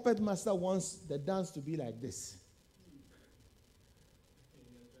the puppet master wants the dance to be like this,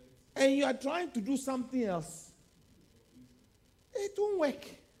 and you are trying to do something else, it won't work.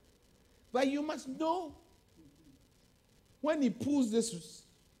 But you must know when he pulls this,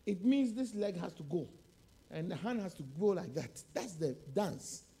 it means this leg has to go. And the hand has to go like that. That's the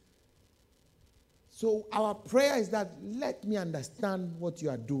dance. So our prayer is that let me understand what you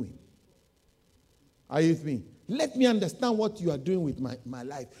are doing. Are you with me? Let me understand what you are doing with my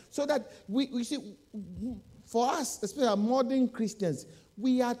life. So that we see, for us, especially our modern Christians,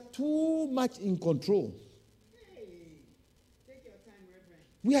 we are too much in control. Take your time, Reverend.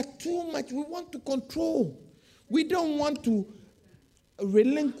 We are too much. We want to control. We don't want to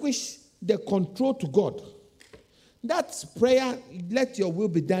relinquish the control to God. That's prayer, let your will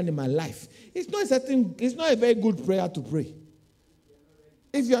be done in my life. It's not a very good prayer to pray.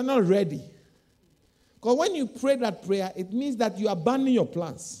 If you are not ready. Because when you pray that prayer, it means that you abandon your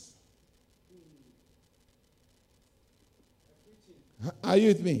plans. Are you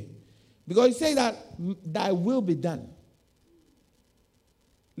with me? Because you say that thy will be done.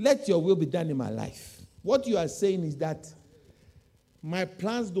 Let your will be done in my life. What you are saying is that my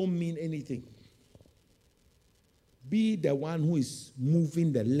plans don't mean anything. Be the one who is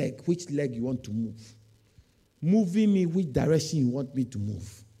moving the leg, which leg you want to move. Moving me which direction you want me to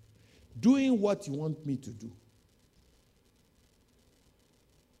move. Doing what you want me to do.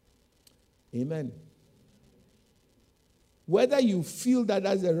 Amen. Whether you feel that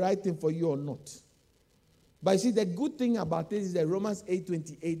that's the right thing for you or not. But you see, the good thing about this is that Romans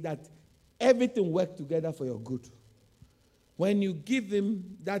 8:28, that everything works together for your good. When you give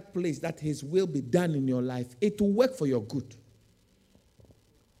him that place, that his will be done in your life, it will work for your good.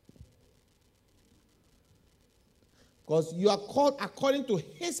 Because you are called according to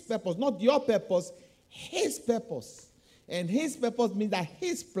his purpose, not your purpose, his purpose. And his purpose means that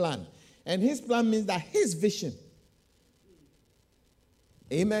his plan. And his plan means that his vision.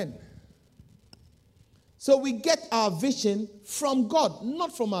 Amen. So we get our vision from God,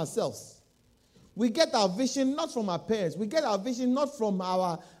 not from ourselves. We get our vision not from our parents. We get our vision not from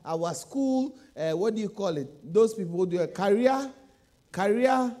our school, what do you call it? Those people who do a career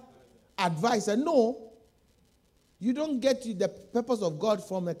advisor. No. You don't get the purpose of God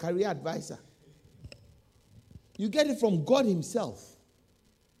from a career advisor. You get it from God himself.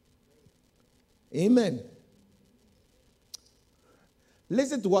 Amen.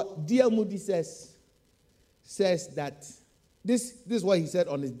 Listen to what D.L. Moody says. Says that, this is what he said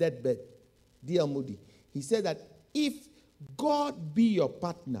on his deathbed. D.L. Moody. He said that if God be your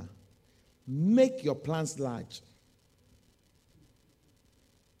partner, make your plans large.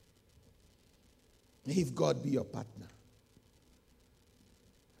 If God be your partner.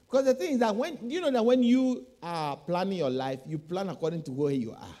 Because the thing is that when you are planning your life, you plan according to where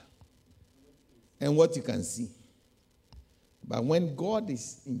you are and what you can see. But when God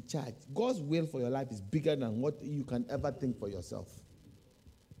is in charge, God's will for your life is bigger than what you can ever think for yourself.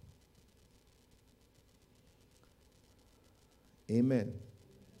 Amen.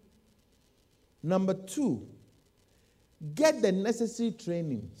 Number 2, get the necessary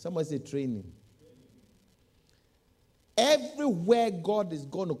training. Somebody say training. Everywhere God is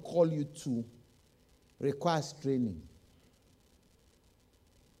going to call you to requires training.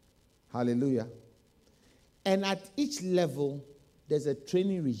 Hallelujah. And at each level, there's a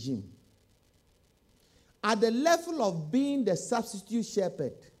training regime. At the level of being the substitute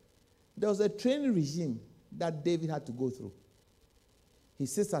shepherd, there was a training regime that David had to go through. He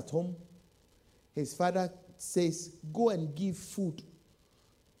sits at home. His father says, go and give food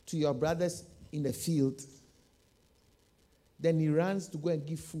to your brothers in the field. Then he runs to go and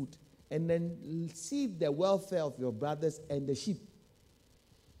give food. And then see the welfare of your brothers and the sheep.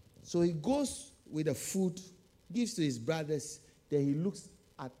 So he goes with the food, gives to his brothers, then he looks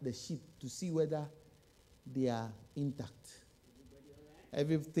at the sheep to see whether they are intact.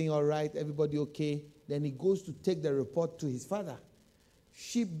 Everything all right? Everybody okay? Then he goes to take the report to his father.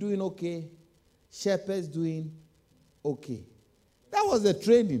 Sheep doing okay. Shepherds doing okay. That was the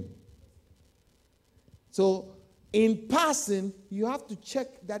training. So, in passing, you have to check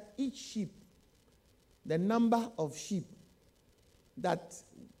that each sheep, the number of sheep that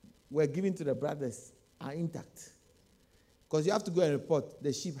were given to the brothers are intact. Because you have to go and report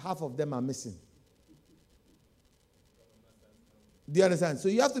the sheep, half of them are missing. Do you understand? So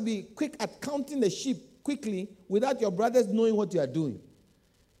you have to be quick at counting the sheep quickly without your brothers knowing what you are doing.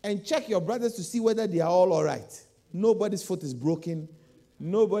 And check your brothers to see whether they are all right. Nobody's foot is broken.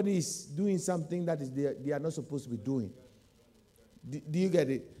 Nobody is doing something that is they are not supposed to be doing. Do you get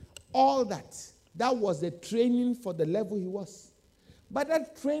it? All that. That was the training for the level he was. But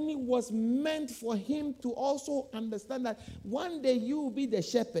that training was meant for him to also understand that one day you will be the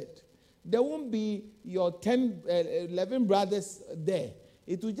shepherd. There won't be your 11 brothers there.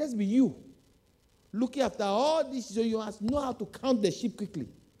 It will just be you. Looking after all this, so you must know how to count the sheep quickly.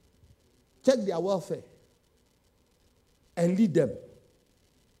 Check their welfare. And lead them.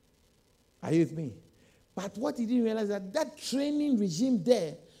 Are you with me? But what he didn't realize that training regime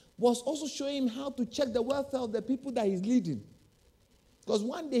there was also showing him how to check the welfare of the people that he's leading. Because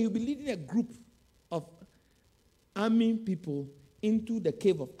one day he'll be leading a group of army people into the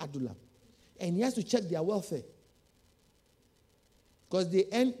cave of Adullam. And he has to check their welfare. Because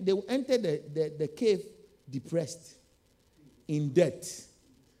they will enter the cave depressed, in debt,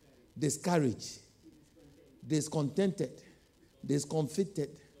 discouraged, discontented, discomfited,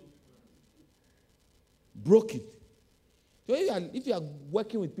 broken. So if you are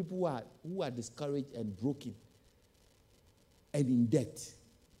working with people who are discouraged and broken and in debt,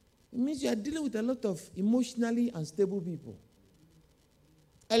 it means you are dealing with a lot of emotionally unstable people.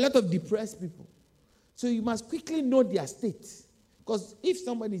 A lot of depressed people. So you must quickly know their state. Because if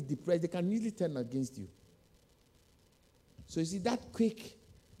somebody is depressed, they can easily turn against you. So you see, that quick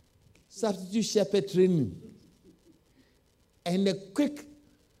substitute shepherd training and the quick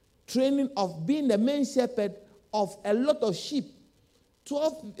training of being the main shepherd of a lot of sheep.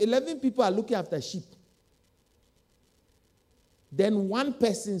 11 people are looking after sheep. Then one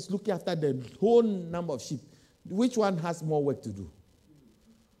person is looking after the whole number of sheep. Which one has more work to do?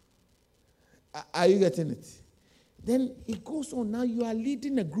 Are you getting it? Then it goes on. Now you are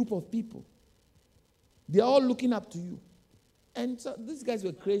leading a group of people. They are all looking up to you. And so these guys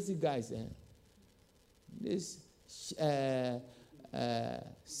were crazy guys. This son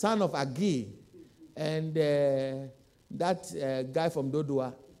of Agi and that guy from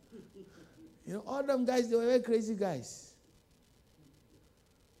Dodua. You know, all them guys, they were very crazy guys.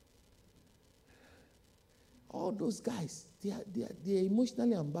 All those guys, they are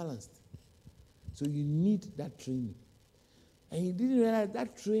emotionally unbalanced. So you need that training. And he didn't realize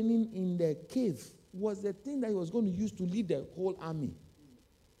that training in the cave was the thing that he was going to use to lead the whole army.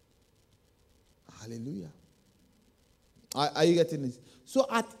 Hallelujah. Are you getting this? So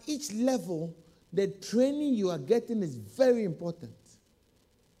at each level, the training you are getting is very important.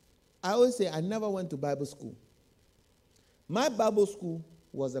 I always say I never went to Bible school. My Bible school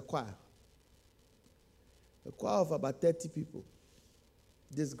was a choir. A choir of about 30 people.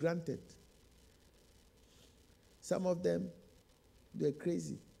 Disgruntled. Some of them, they were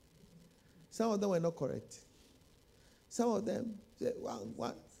crazy. Some of them were not correct. Some of them said,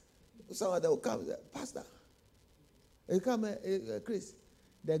 what? Some of them will come and say, Pastor, you come, Chris,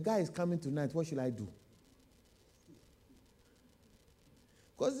 the guy is coming tonight. What should I do?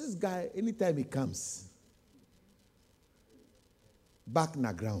 Because this guy, anytime he comes, back in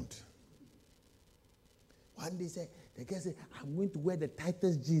the ground. One day the guy said, I'm going to wear the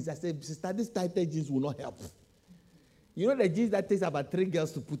tightest jeans. I said, sister, this tightest jeans will not help. You know the jeans that takes about 3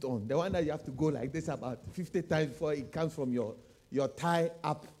 girls to put on? The one that you have to go like this about 50 times before it comes from your thigh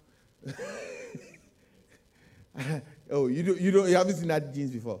up. Oh, you haven't seen that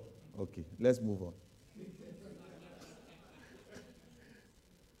jeans before? Okay, let's move on.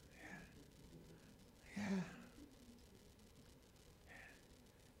 Yeah.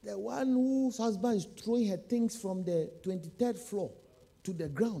 The one whose husband is throwing her things from the 23rd floor to the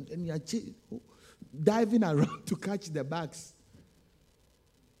ground, and you are diving around to catch the bags.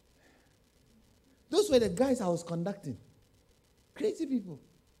 Those were the guys I was conducting. Crazy people.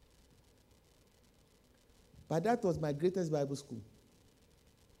 But that was my greatest Bible school.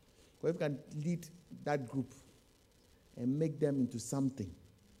 Because if you can lead that group, and make them into something,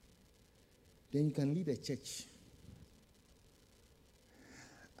 then you can lead a church.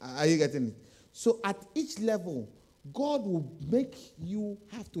 Are you getting it? So at each level, God will make you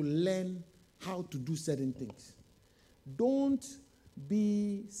have to learn how to do certain things. Don't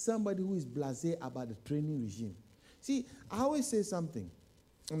be somebody who is blasé about the training regime. See, I always say something,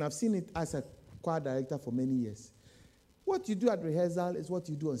 and I've seen it as a choir director for many years. What you do at rehearsal is what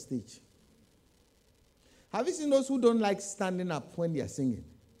you do on stage. Have you seen those who don't like standing up when they are singing?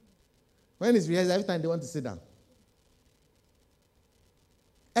 When it's rehearsal, every time they want to sit down.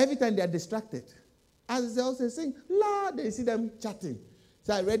 Every time they are distracted. As they also sing, Lord, they see them chatting.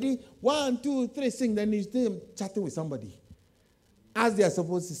 So ready? 1, 2, 3, sing. Then you see them chatting with somebody. As they are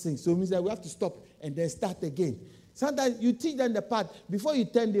supposed to sing. So it means that we have to stop and then start again. Sometimes you teach them the part. Before you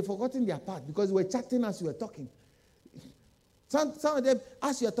turn, they've forgotten their part because they were chatting as you were talking. Some of them,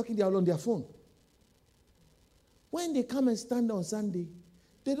 as you are talking, they are on their phone. When they come and stand on Sunday,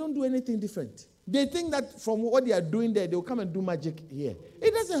 they don't do anything different. They think that from what they are doing there, they will come and do magic here.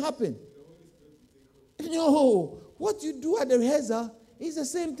 It doesn't happen. No. What you do at the rehearsal is the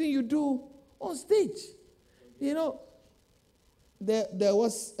same thing you do on stage. You know, there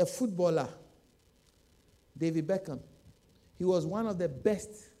was a footballer, David Beckham. He was one of the best.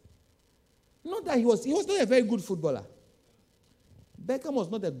 Not that he was not a very good footballer. Beckham was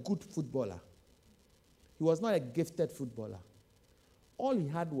not a good footballer. He was not a gifted footballer. All he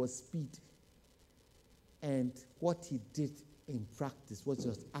had was speed. And what he did in practice was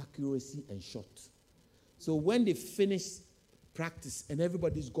just accuracy and shot. So when they finish practice and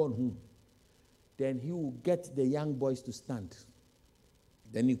everybody's gone home, then he will get the young boys to stand.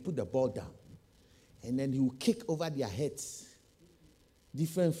 Then he put the ball down. And then he will kick over their heads.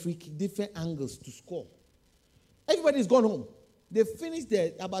 Different angles to score. Everybody's gone home. They finished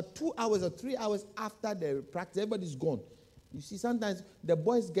there about 2 hours or 3 hours after the practice. Everybody's gone. You see, sometimes the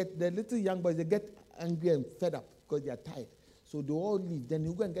little young boys, they get angry and fed up because they are tired. So they all leave. Then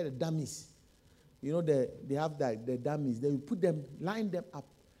you go and get the dummies. You know, they have the dummies. Then you put them, line them up.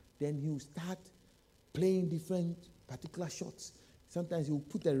 Then you start playing different particular shots. Sometimes you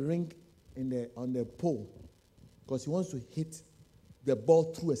put a ring on the pole because he wants to hit the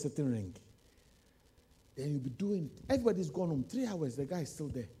ball through a certain ring. Then you'll be doing it. Everybody's gone home. 3 hours, the guy is still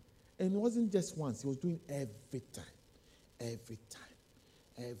there. And it wasn't just once. He was doing every time. Every time.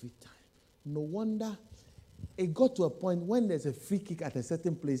 Every time. No wonder it got to a point when there's a free kick at a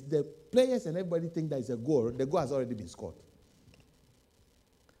certain place, the players and everybody think that it's a goal. The goal has already been scored.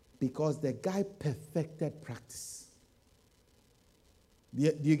 Because the guy perfected practice.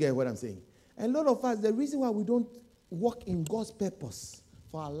 Do you get what I'm saying? And a lot of us, the reason why we don't walk in God's purpose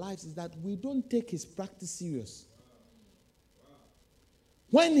for our lives is that we don't take his practice serious.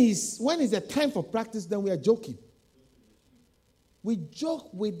 When is the time for practice, then we are joking. We joke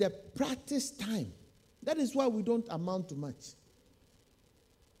with the practice time. That is why we don't amount to much.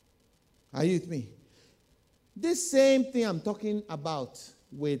 Are you with me? This same thing I'm talking about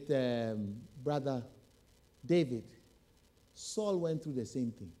with Brother David. Saul went through the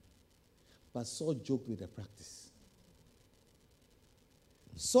same thing. But Saul joked with the practice.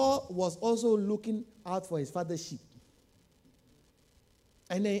 Saul was also looking out for his father's sheep.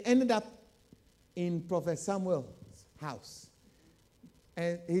 And he ended up in Prophet Samuel's house.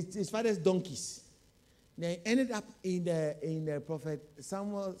 And his father's donkeys. They ended up in the Prophet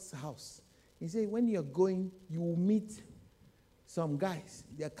Samuel's house. He said, when you're going, you will meet some guys.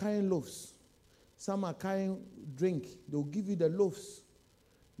 They are carrying loaves. Some are carrying drink. They'll give you the loaves.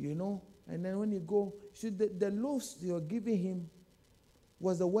 You know? And then when you go, the loaves you're giving him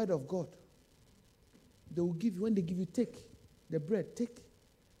was the word of God. They will give you, when they give you, take the bread, take.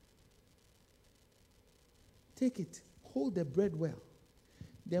 Take it. Hold the bread well.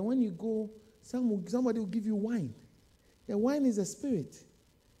 Then when you go, somebody will give you wine. The wine is a spirit.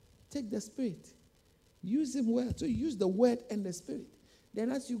 Take the spirit. Use him well. So use the word and the spirit.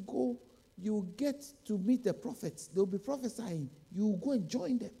 Then as you go, you get to meet the prophets. They'll be prophesying. You go and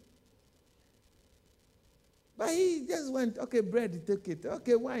join them. But he just went, okay, bread, he took it.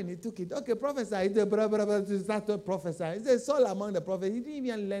 Okay, wine, he took it. Okay, prophesy. He started prophesying. He said, Saul among the prophets. He didn't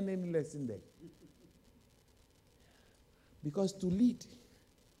even learn any lesson there. Because to lead,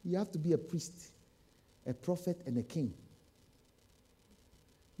 you have to be a priest, a prophet, and a king.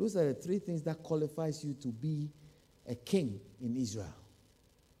 Those are the three things that qualifies you to be a king in Israel.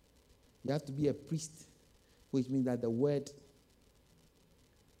 You have to be a priest, which means that the word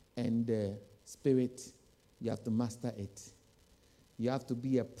and the spirit, you have to master it. You have to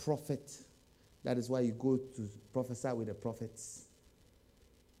be a prophet. That is why you go to prophesy with the prophets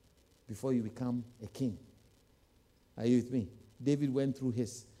before you become a king. Are you with me? David went through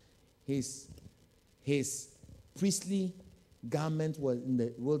his priestly garment was in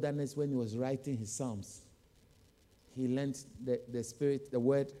the wilderness when he was writing his psalms. He learned the spirit, the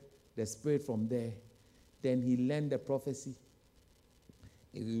word, the spirit from there. Then he learned the prophecy.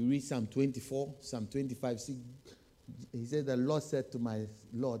 If you read Psalm 24, Psalm 25, see, he said, the Lord said to my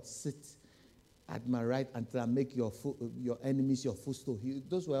Lord, sit at my right until I make your enemies your footstool.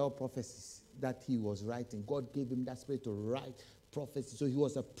 Those were all prophecies that he was writing. God gave him that spirit to write prophecy. So he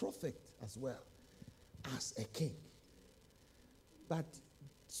was a prophet as well as a king. But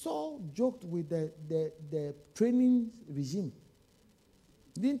Saul joked with the training regime.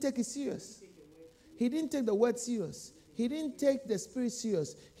 He didn't take it serious. He didn't take the word serious. He didn't take the spirit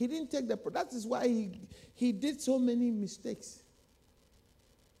serious. He didn't take that is why he did so many mistakes.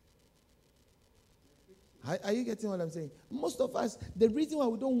 Are you getting what I'm saying? Most of us, the reason why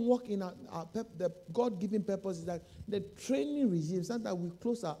we don't walk in the God-given purpose is that the training regime, sometimes we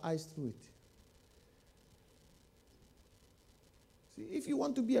close our eyes through it. See, if you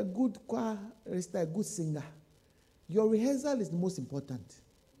want to be a good choirist, a good singer, your rehearsal is the most important,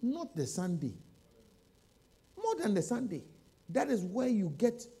 not the Sunday. More than the Sunday. That is where you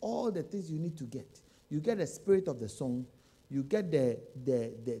get all the things you need to get. You get the spirit of the song, you get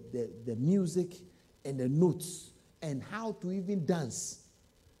the music and the notes and how to even dance.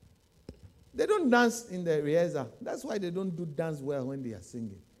 They don't dance in the rehearsal. That's why they don't do dance well when they are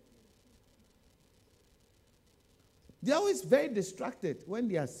singing. They're always very distracted when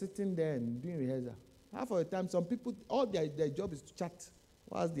they are sitting there and doing rehearsal. Half of the time, some people, all their job is to chat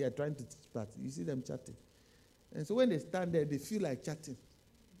whilst they are trying to teach part. You see them chatting. And so when they stand there, they feel like chatting.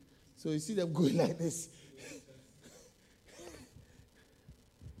 So you see them going like this.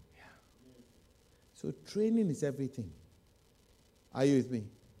 Yeah. So training is everything. Are you with me?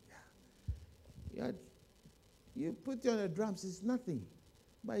 Yeah. You put you on the drums, it's nothing.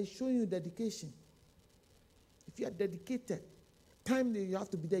 But it's showing you dedication. If you are dedicated, time that you have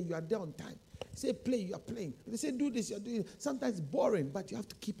to be there, you are there on time. Say play, you are playing. They say do this, you are doing it. Sometimes it's boring, but you have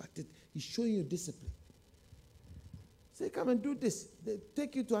to keep at it. He's showing you discipline. Say, come and do this. They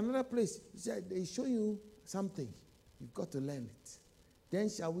take you to another place. They show you something. You've got to learn it. Then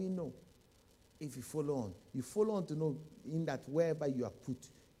shall we know if you follow on. You follow on to know in that wherever you are put,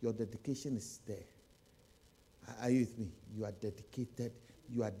 your dedication is there. Are you with me? You are dedicated.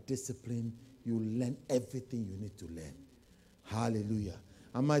 You are disciplined. You learn everything you need to learn. Hallelujah.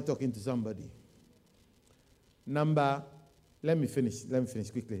 Am I talking to somebody? Let me finish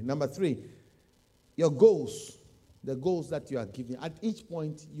quickly. Number 3, your goals. The goals that you are giving. At each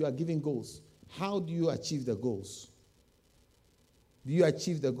point, you are giving goals. How do you achieve the goals? Do you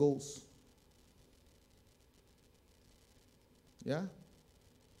achieve the goals? Yeah?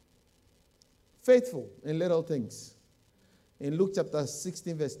 Faithful in little things. In Luke chapter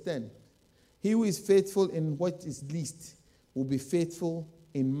 16, verse 10, he who is faithful in what is least will be faithful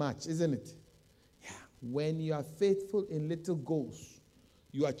in much, isn't it? Yeah. When you are faithful in little goals,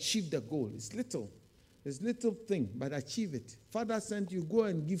 you achieve the goal. It's little. It's little thing, but achieve it. Father sent you, go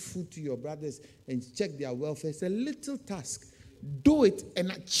and give food to your brothers and check their welfare. It's a little task. Do it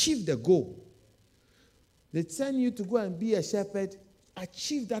and achieve the goal. They send you to go and be a shepherd.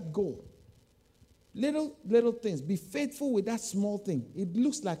 Achieve that goal. Little things. Be faithful with that small thing. It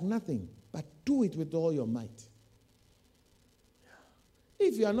looks like nothing, but do it with all your might.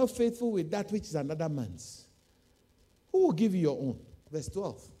 If you are not faithful with that which is another man's, who will give you your own? Verse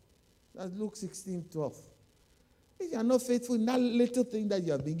 12. That's Luke 16:12. If you are not faithful in that little thing that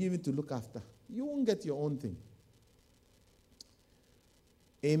you have been given to look after, you won't get your own thing.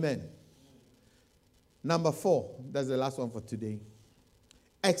 Amen. Number 4, that's the last one for today.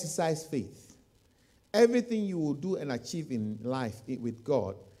 Exercise faith. Everything you will do and achieve in life with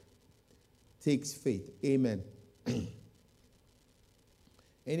God takes faith. Amen.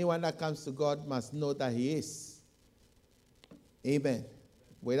 Anyone that comes to God must know that he is. Amen.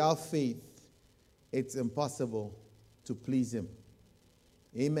 Without faith, it's impossible to please him.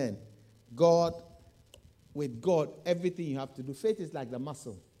 Amen. With God, everything you have to do. Faith is like the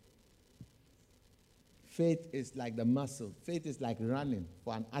muscle. Faith is like the muscle. Faith is like running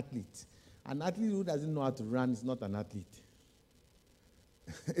for an athlete. An athlete who doesn't know how to run is not an athlete.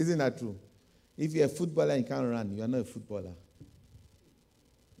 Isn't that true? If you're a footballer and you can't run, you are not a footballer.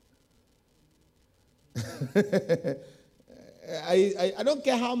 I don't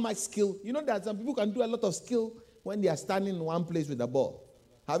care how much skill. You know that some people can do a lot of skill when they are standing in one place with the ball.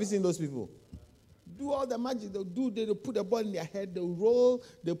 Have you seen those people? Do all the magic. They'll put the ball in their head, they'll roll,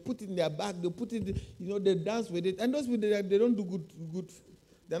 they'll put it in their back, they'll put it, they dance with it. And those people, they don't do good.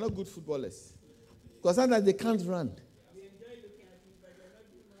 They're not good footballers. Because sometimes they can't run.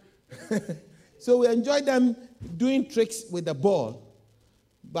 So we enjoy them doing tricks with the ball,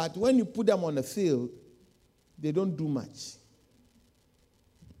 but when you put them on the field, they don't do much.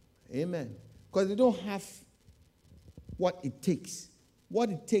 Amen. Because they don't have what it takes. What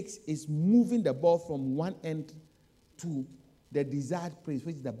it takes is moving the ball from one end to the desired place,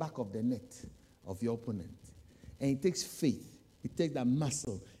 which is the back of the net of your opponent. And it takes faith. It takes that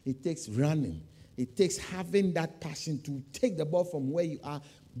muscle. It takes running. It takes having that passion to take the ball from where you are,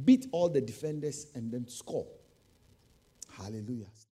 beat all the defenders, and then score. Hallelujah.